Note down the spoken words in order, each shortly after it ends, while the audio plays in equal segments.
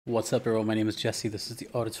What's up, everyone? My name is Jesse. This is the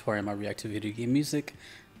Auditorium. I react to video game music.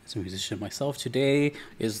 As a musician myself, today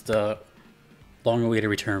is the long-awaited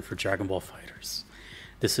return for Dragon Ball FighterZ.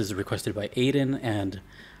 This is requested by Aiden and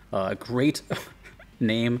a great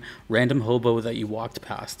name, Random Hobo that you walked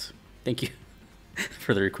past. Thank you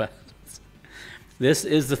for the request. This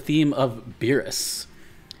is the theme of Beerus.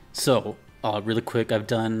 So, really quick, I've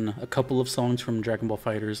done a couple of songs from Dragon Ball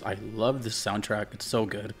FighterZ. I love this soundtrack. It's so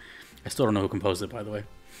good. I still don't know who composed it, by the way.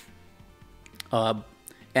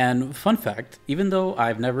 And fun fact, even though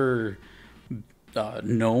I've never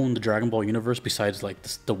known the Dragon Ball universe besides like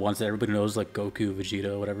the ones that everybody knows, like Goku,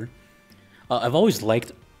 Vegeta, whatever, I've always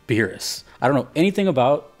liked Beerus. I don't know anything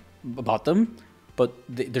about them, but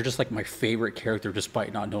they're just like my favorite character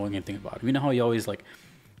despite not knowing anything about them. You know how you always like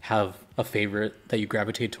have a favorite that you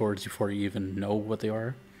gravitate towards before you even know what they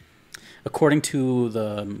are? According to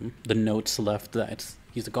the notes left, that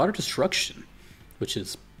he's the god of destruction, which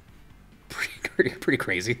is pretty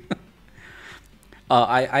crazy.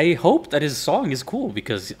 I hope that his song is cool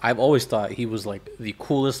because I've always thought he was like the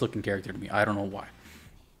coolest looking character to me. I don't know why.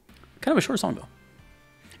 Kind of a short song though.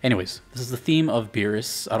 Anyways, this is the theme of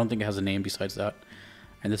Beerus. I don't think it has a name besides that.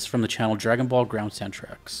 And this is from the channel Dragon Ball Ground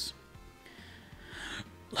Soundtracks.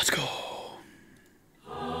 Let's go.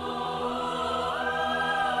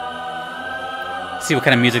 See what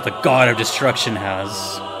kind of music the God of Destruction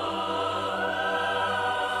has.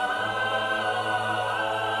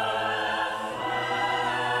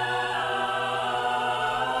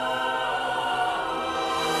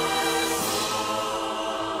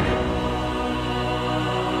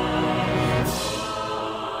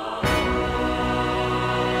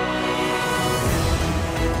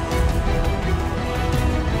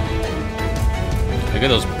 Look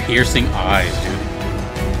at those piercing eyes, dude.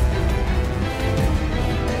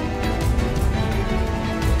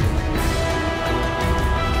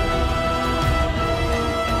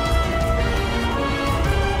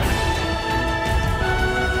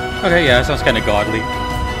 Okay, yeah, that sounds kind of godly.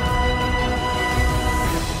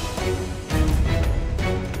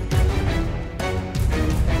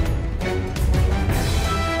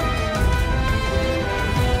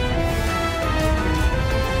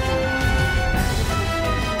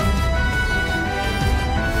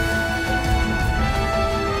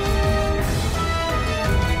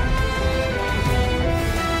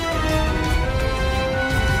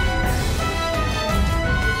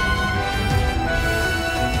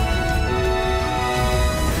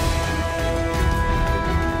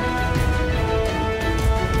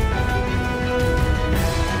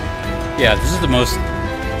 Yeah, this is the most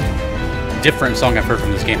different song I've heard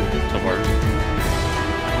from this game so far.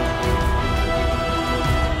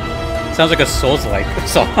 Sounds like a Souls-like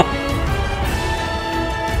song.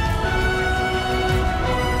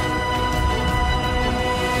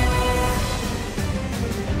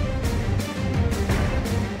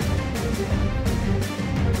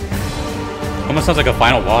 Almost sounds like a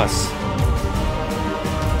final boss.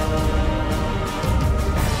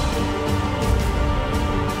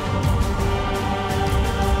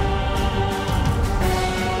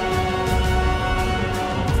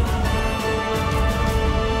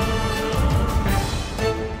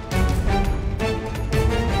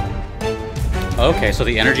 Okay, so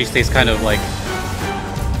the energy stays kind of like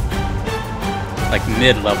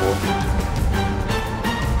mid-level.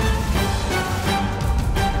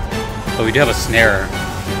 But we do have a snare.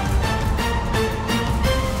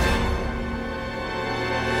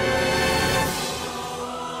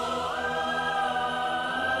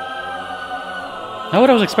 Not what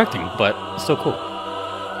I was expecting, but still cool.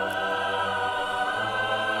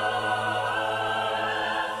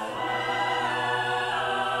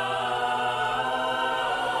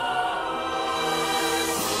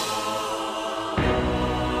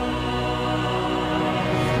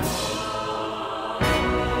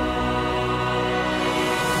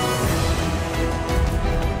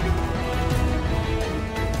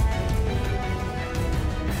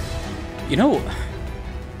 You know,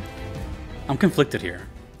 I'm conflicted here.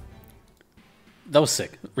 That was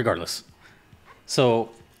sick, regardless.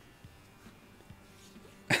 So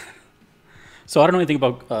I don't know anything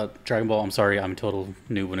about Dragon Ball. I'm sorry, I'm a total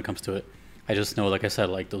noob when it comes to it. I just know, like I said,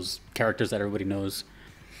 like those characters that everybody knows.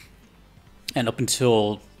 And up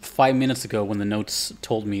until 5 minutes ago, when the notes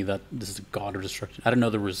told me that this is a god of destruction, I didn't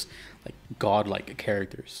know there was like god-like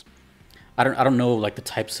characters. I don't know like the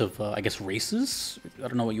types of I guess races. I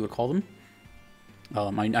don't know what you would call them.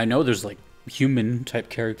 I know there's like human type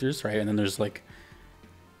characters, right? And then there's like,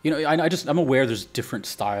 you know, I'm aware there's different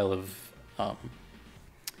style of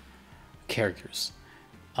characters.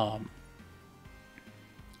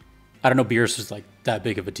 I don't know Beerus is like that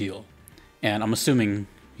big of a deal, and I'm assuming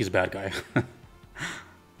he's a bad guy.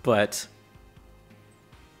 But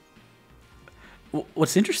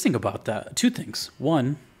what's interesting about that? Two things.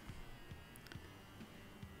 One,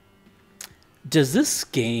 does this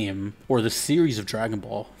game or the series of Dragon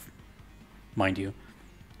Ball, mind you,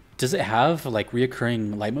 does it have like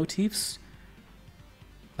reoccurring leitmotifs?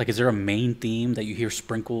 Like, is there a main theme that you hear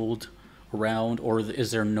sprinkled around, or is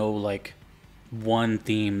there no like one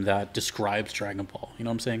theme that describes Dragon Ball? You know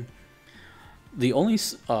what I'm saying? The only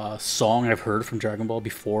song I've heard from Dragon Ball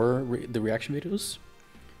before the reaction videos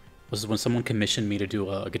was when someone commissioned me to do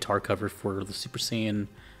a guitar cover for the Super Saiyan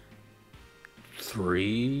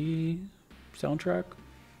 3 soundtrack.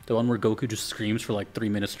 The one where Goku just screams for like 3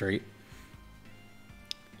 minutes straight.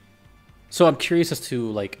 So I'm curious as to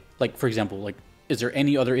like for example, like, is there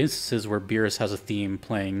any other instances where Beerus has a theme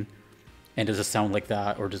playing, and does it sound like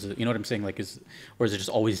that, or does it, you know what I'm saying? Like, or is it just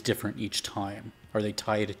always different each time? Are they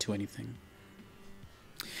tied to anything?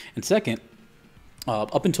 And second,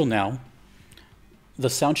 up until now, the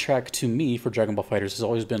soundtrack to me for Dragon Ball FighterZ has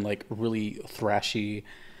always been like really thrashy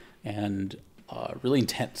and really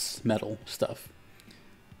intense metal stuff,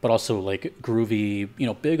 but also like groovy, you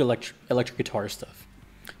know, big electric guitar stuff.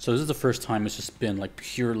 So this is the first time it's just been like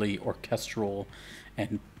purely orchestral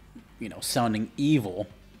and, you know, sounding evil.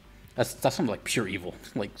 That's something like pure evil,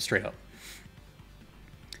 like straight up.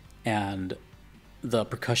 And the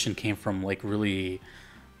percussion came from like really,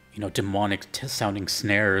 you know, demonic sounding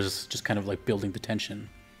snares, just kind of like building the tension.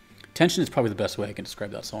 Tension is probably the best way I can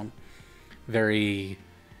describe that song. Very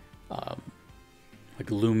like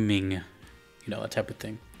looming, you know, that type of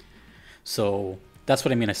thing. So that's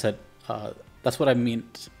what I mean. I said, that's what I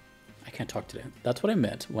meant. I can't talk today. That's what I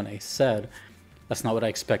meant when I said that's not what I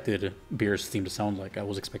expected Beerus' theme to sound like. I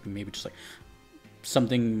was expecting maybe just like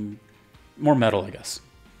something more metal, I guess.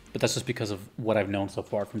 But that's just because of what I've known so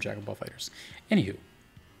far from Dragon Ball FighterZ. Anywho.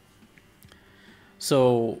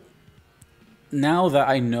 So now that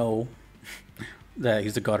I know that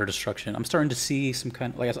he's the god of destruction, I'm starting to see some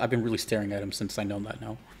kind of, like, I've been really staring at him since I know that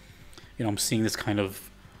now. You know, I'm seeing this kind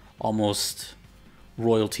of almost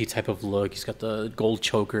royalty type of look. He's got the gold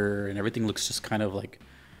choker and everything looks just kind of like,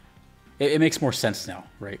 it makes more sense now,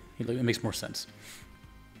 right? It makes more sense.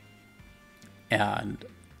 And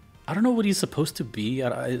I don't know what he's supposed to be.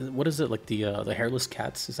 What is it, like the hairless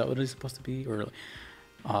cats? Is that what he's supposed to be? Or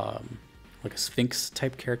like a Sphinx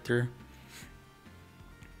type character?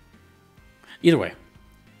 Either way,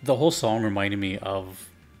 the whole song reminded me of,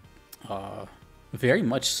 very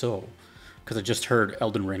much so, because I just heard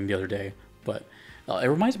Elden Ring the other day, but it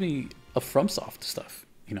reminds me of FromSoft stuff.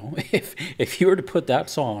 You know, if you were to put that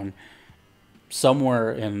song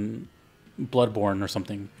somewhere in Bloodborne or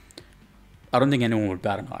something, I don't think anyone would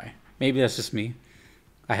bat an eye. Maybe that's just me.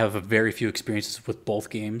 I have a very few experiences with both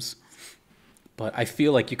games, but I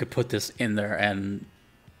feel like you could put this in there and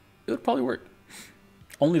it would probably work.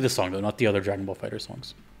 Only this song though, not the other Dragon Ball Fighter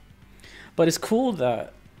songs. But it's cool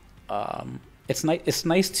that it's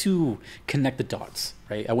nice to connect the dots,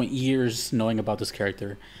 right? I went years knowing about this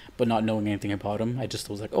character, but not knowing anything about him. I just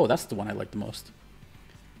was like, oh, that's the one I like the most.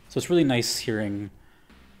 So it's really nice hearing,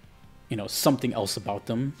 you know, something else about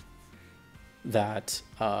them that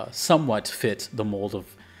somewhat fit the mold of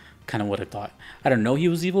kind of what I thought. I don't know he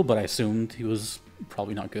was evil, but I assumed he was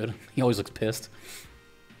probably not good. He always looks pissed.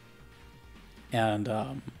 And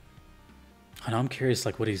I know, I'm curious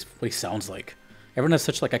like what he sounds like. Everyone has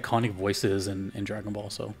such like iconic voices in Dragon Ball,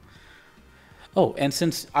 so. Oh, and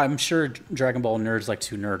since I'm sure Dragon Ball nerds like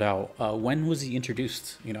to nerd out, when was he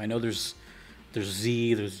introduced? You know, I know there's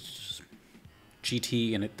Z, there's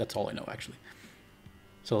GT, and that's all I know actually.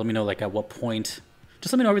 So let me know like at what point.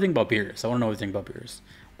 Just let me know everything about Beerus. I want to know everything about Beerus.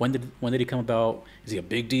 When did he come about? Is he a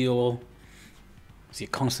big deal? Is he a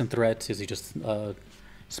constant threat? Is he just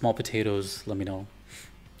small potatoes? Let me know.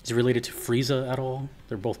 Is he related to Frieza at all?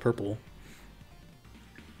 They're both purple.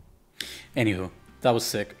 Anywho, that was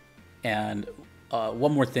sick. And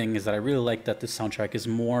one more thing is that I really like that this soundtrack is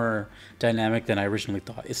more dynamic than I originally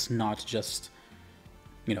thought. It's not just,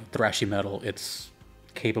 you know, thrashy metal. It's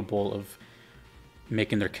capable of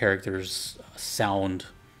making their characters sound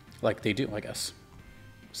like they do, I guess.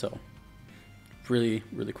 So, really,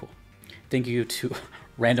 really cool. Thank you to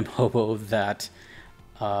Random Hobo that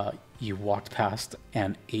you walked past,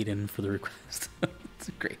 and Aiden for the request. It's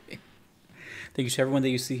great. Thank you to everyone that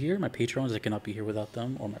you see here, my patrons. I cannot be here without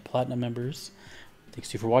them, or my platinum members. Thanks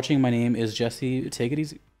to you for watching. My name is Jesse. Take it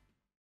easy.